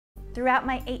Throughout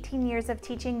my 18 years of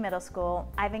teaching middle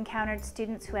school, I've encountered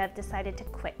students who have decided to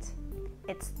quit.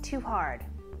 It's too hard.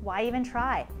 Why even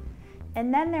try?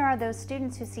 And then there are those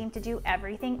students who seem to do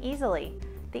everything easily.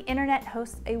 The internet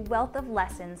hosts a wealth of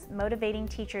lessons motivating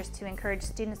teachers to encourage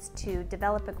students to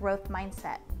develop a growth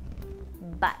mindset.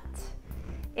 But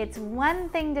it's one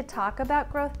thing to talk about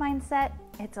growth mindset,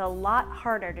 it's a lot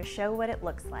harder to show what it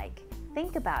looks like.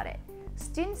 Think about it.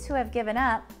 Students who have given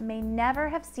up may never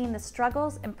have seen the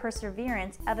struggles and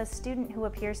perseverance of a student who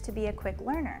appears to be a quick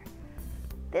learner.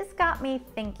 This got me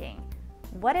thinking,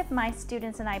 what if my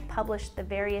students and I published the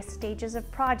various stages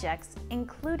of projects,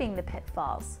 including the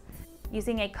pitfalls?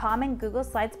 Using a common Google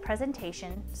Slides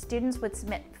presentation, students would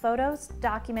submit photos,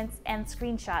 documents, and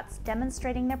screenshots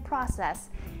demonstrating their process,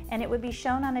 and it would be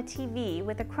shown on a TV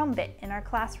with a Chromebit in our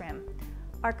classroom.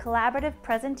 Our collaborative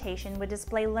presentation would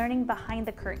display learning behind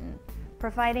the curtain,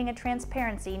 providing a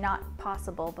transparency not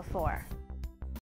possible before.